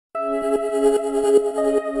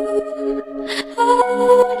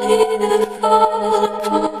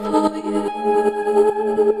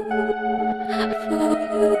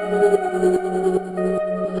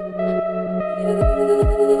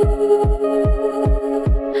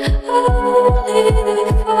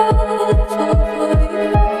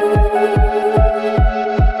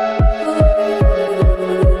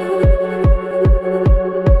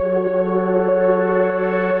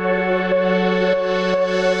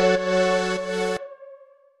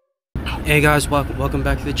Hey guys, welcome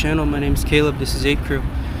back to the channel. My name is Caleb. This is AAPECREW.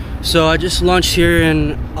 So I just launched here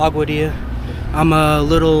in Aguadilla. I'm a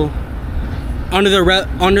little under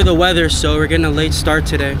the weather, so we're getting a late start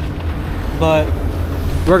today. But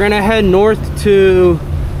we're gonna head north to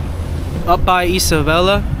up by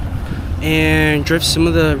Isabela and drift some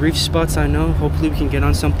of the reef spots I know. Hopefully we can get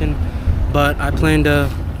on something. But I plan to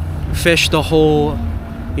fish the whole,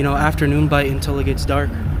 afternoon bite until it gets dark.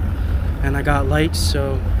 And I got lights,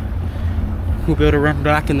 so we'll be able to run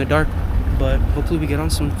back in the dark, but hopefully we get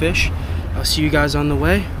on some fish. I'll see you guys on the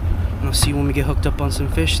way, and I'll see you when we get hooked up on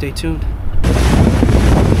some fish. Stay tuned.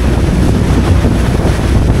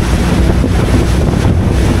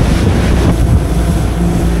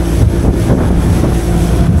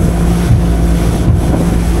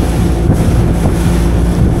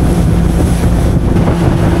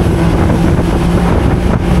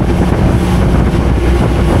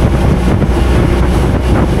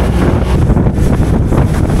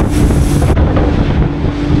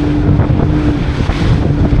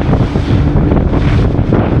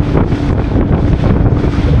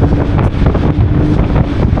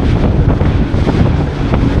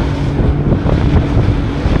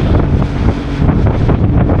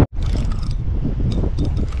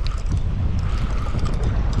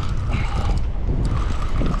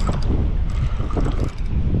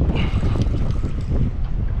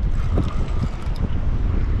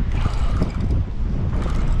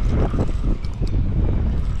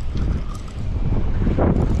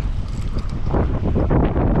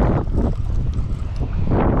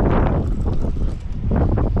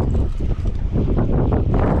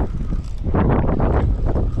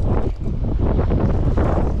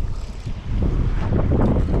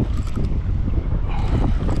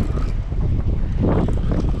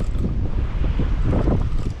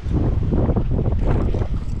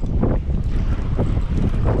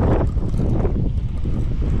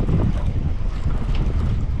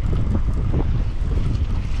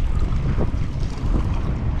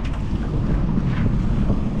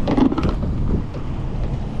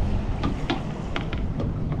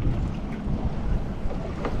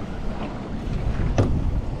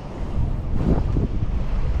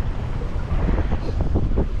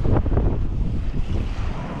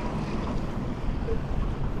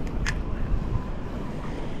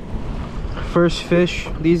 First fish.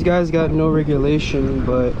 These guys got no regulation,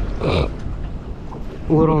 but a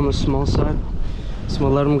little on the small side, so I'm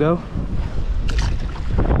gonna let them go.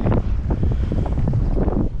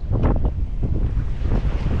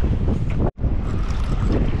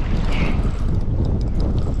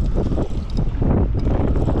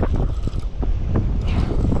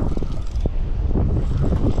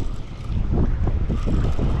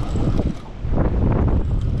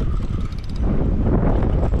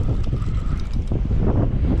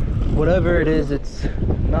 Whatever it is, it's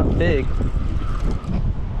not big.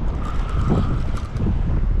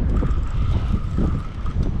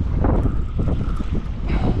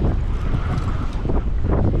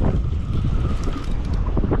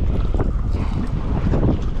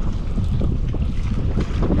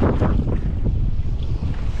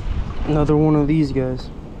 Another one of these guys.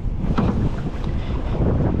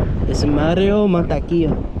 It's Mario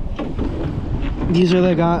Mantaquilla. These are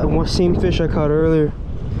the same fish I caught earlier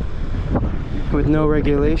with no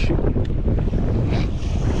regulation.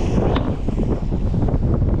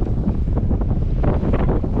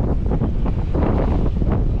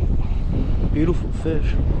 Beautiful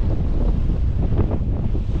fish.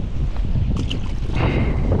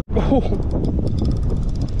 Oh.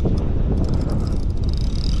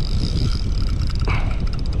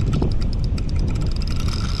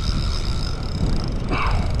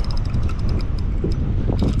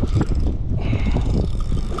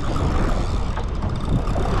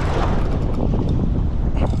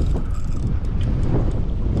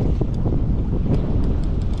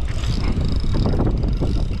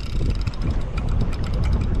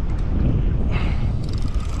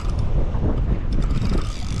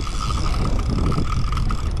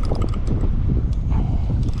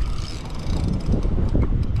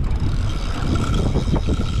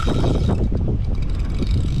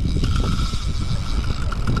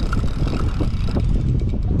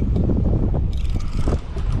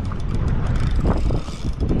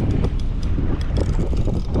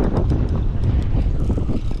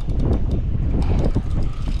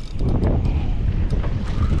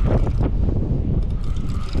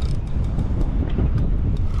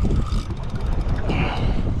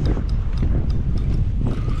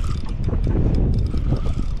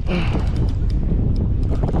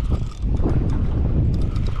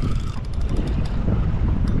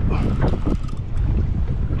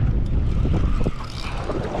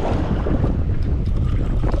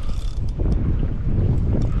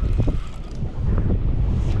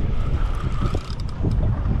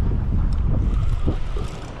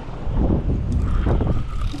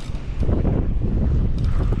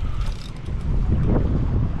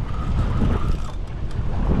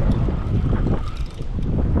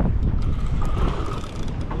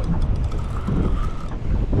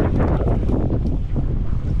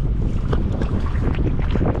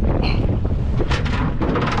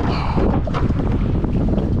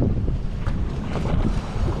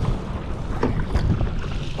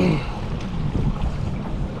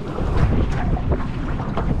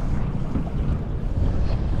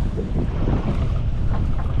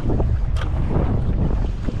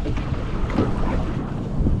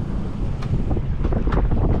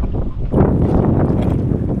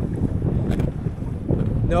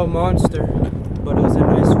 no monster, but it was a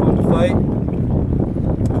nice fun fight.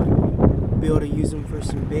 Be able to use him for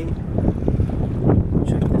some bait.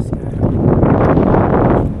 Check this guy out.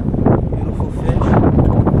 Beautiful fish.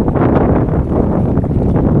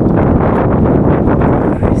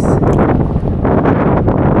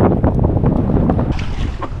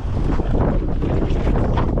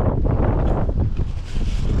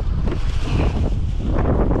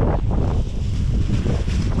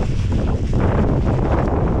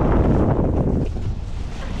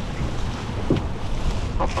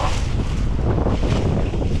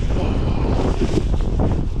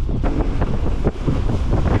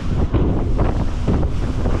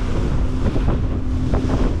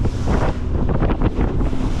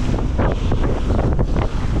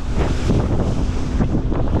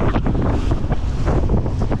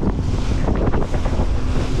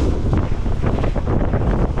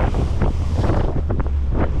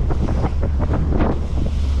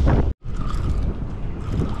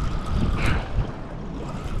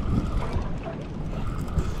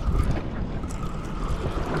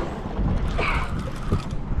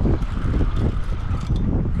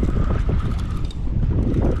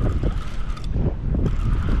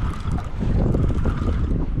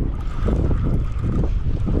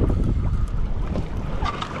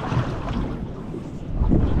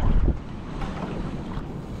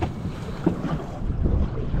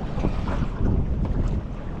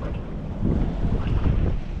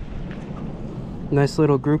 Nice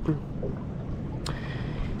little grouper.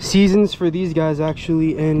 Seasons for these guys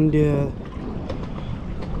actually end.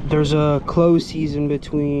 There's a close season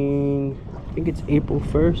between, I think it's April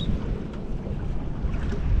 1st.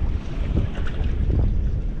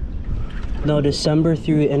 No, December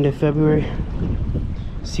through the end of February.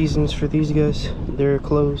 Seasons for these guys, they're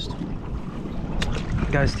closed.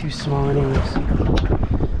 Guy's too small anyways.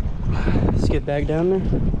 Let's get back down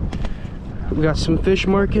there. We got some fish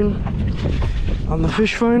marking on the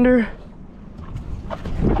fish finder.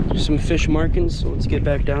 Some fish markings, so let's get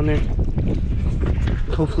back down there.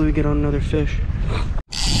 Hopefully we get on another fish.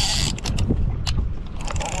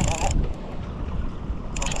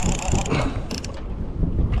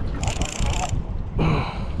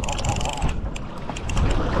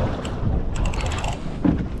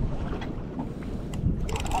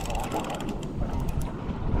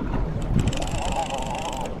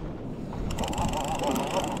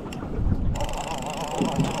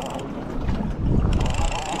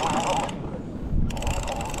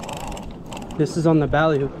 This is on the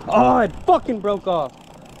ballyhoo. Oh, it fucking broke off.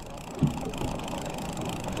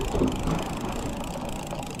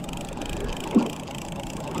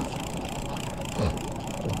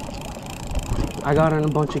 I got on a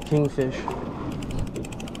bunch of kingfish.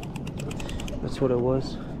 That's what it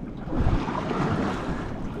was.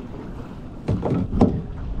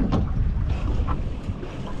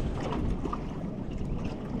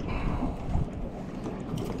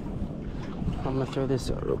 I'm gonna throw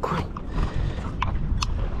this out real quick.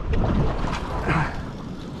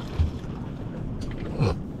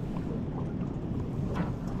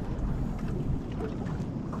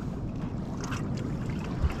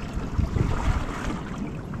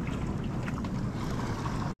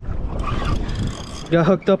 Got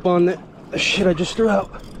hooked up on the shit I just threw out.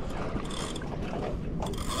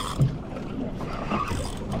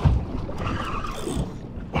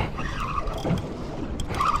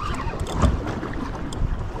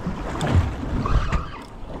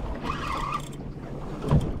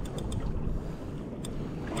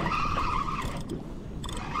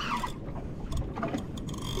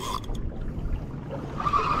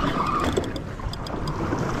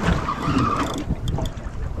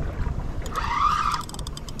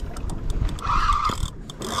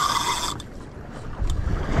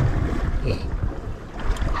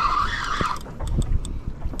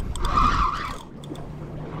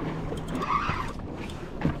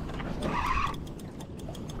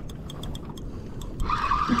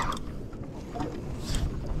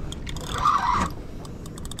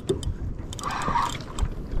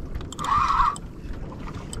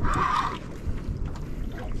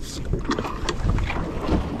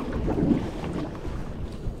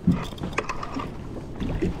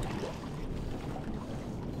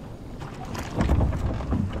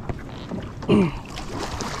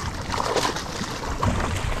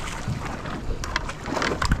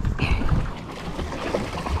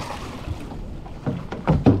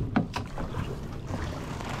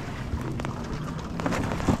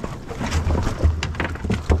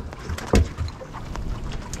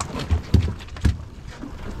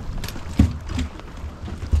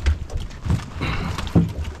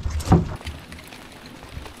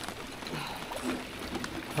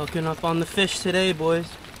 Hooking up on the fish today, boys.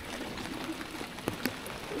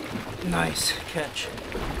 Nice catch.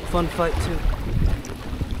 Fun fight too.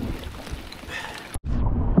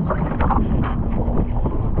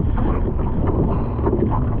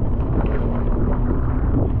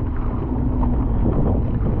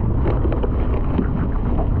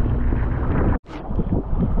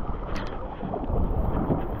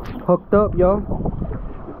 Hooked up, y'all.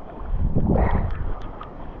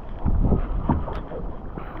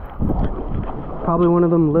 Probably one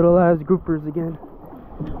of them little ass groupers again.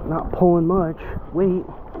 Not pulling much. Wait.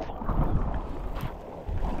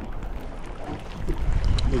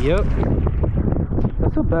 Yep.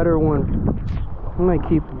 That's a better one. I might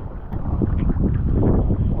keep him.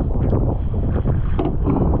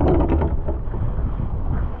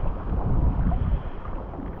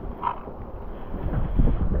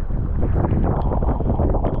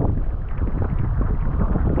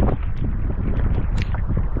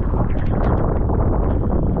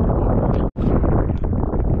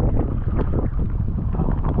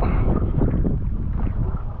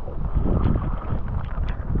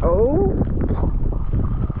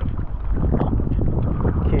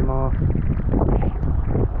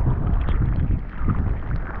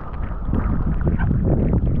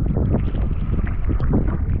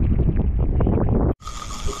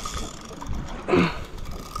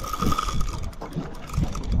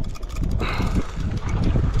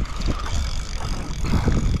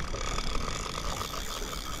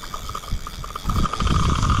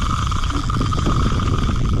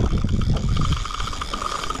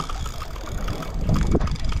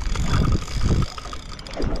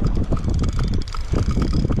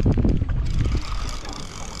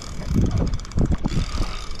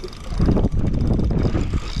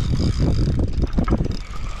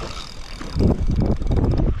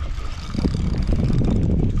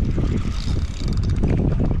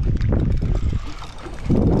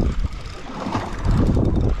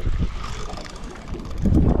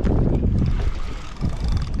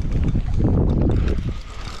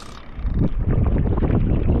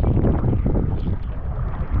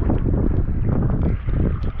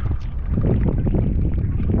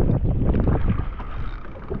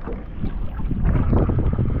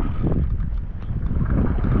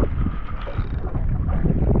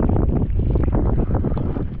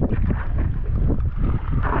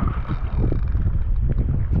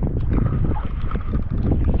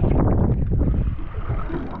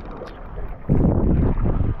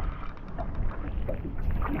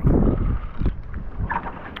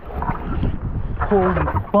 Holy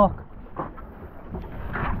fuck.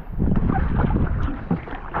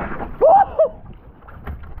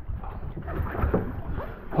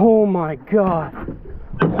 Oh my god.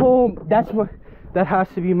 Oh, that has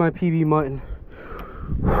to be my PB mutton.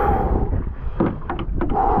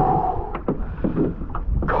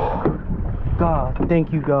 God,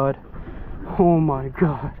 thank you, God. Oh my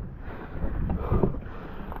god.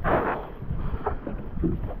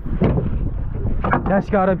 That's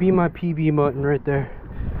gotta be my PB mutton right there.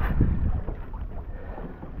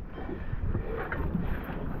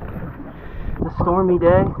 It's a stormy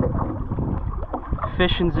day.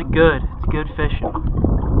 Fishing's good. It's good fishing.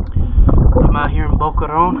 I'm out here in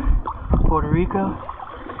Boquerón, Puerto Rico.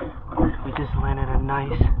 We just landed a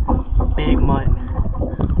nice big mutton.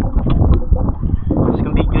 It's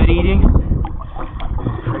gonna be good eating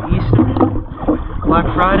for Easter, Black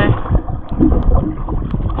Friday.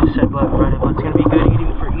 Just said Black Friday, but it's gonna be good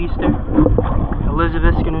eating for Easter.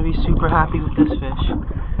 Elizabeth's gonna be super happy with this fish.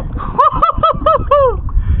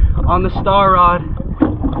 On the star rod,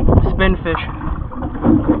 spin fishing.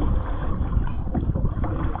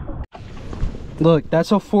 Look,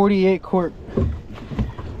 that's a 48 quart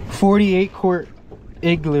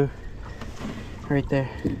igloo right there.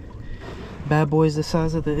 Bad boy's the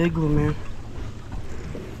size of the igloo, man.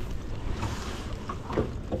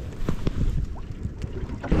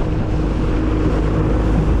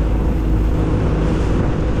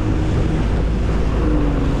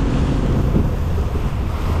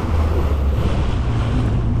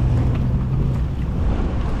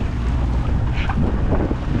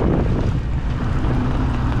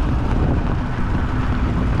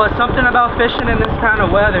 But something about fishing in this kind of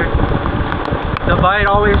weather, the bite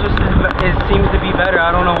always just seems to be better.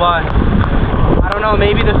 I don't know why. I don't know,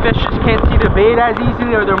 maybe the fish just can't see the bait as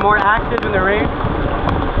easily, or they're more active in the rain.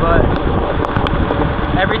 But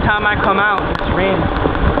every time I come out, it's raining.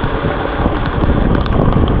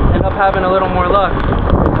 End up having a little more luck.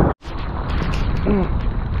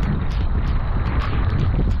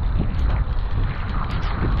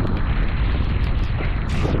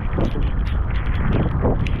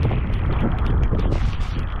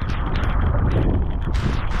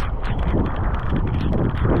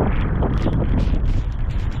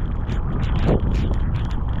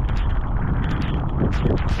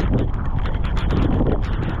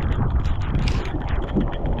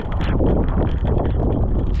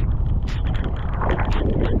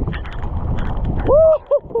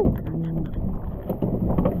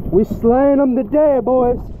 We slaying them today,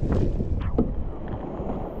 boys.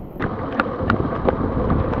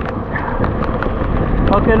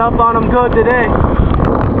 Hooking up on them good today.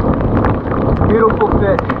 Beautiful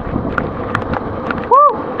fish.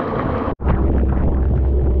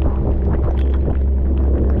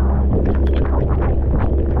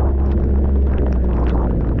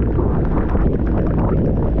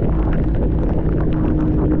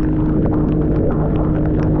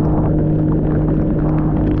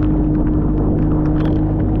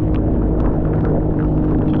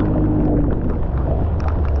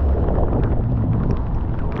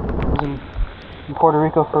 In Puerto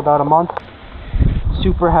Rico for about a month.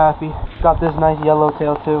 Super happy. Got this nice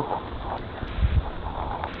yellowtail too.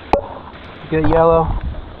 Good yellow.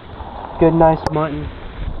 Good nice mutton.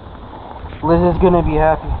 Liz is gonna be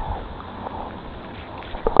happy.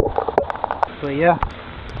 But yeah.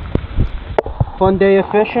 Fun day of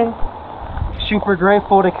fishing. Super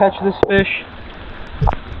grateful to catch this fish.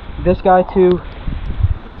 This guy too.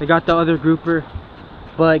 They got the other grouper.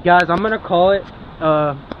 But guys, I'm gonna call it.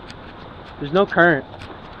 There's no current.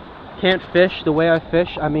 Can't fish the way I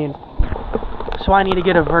fish. I mean, so I need to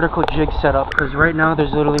get a vertical jig set up, because right now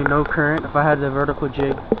there's literally no current. If I had the vertical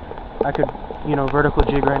jig, I could, you know, vertical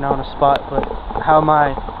jig right now on a spot. But how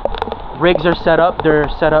my rigs are set up, they're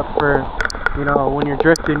set up for, you know, when you're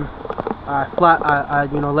drifting, I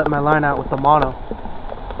you know, let my line out with the mono.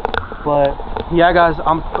 But yeah, guys,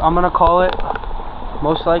 I'm gonna call it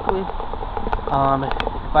most likely.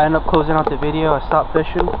 If I end up closing out the video, I stop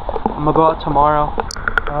fishing. I'm gonna go out tomorrow.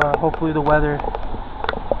 Hopefully the weather,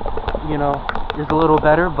 you know, is a little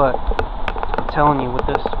better. But I'm telling you, with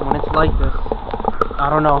this, when it's like this, I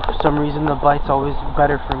don't know, for some reason the bite's always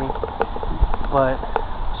better for me. But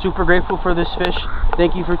super grateful for this fish.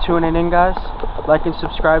 Thank you for tuning in, guys. Like and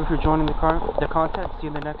subscribe if you're joining the content. See you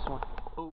in the next one.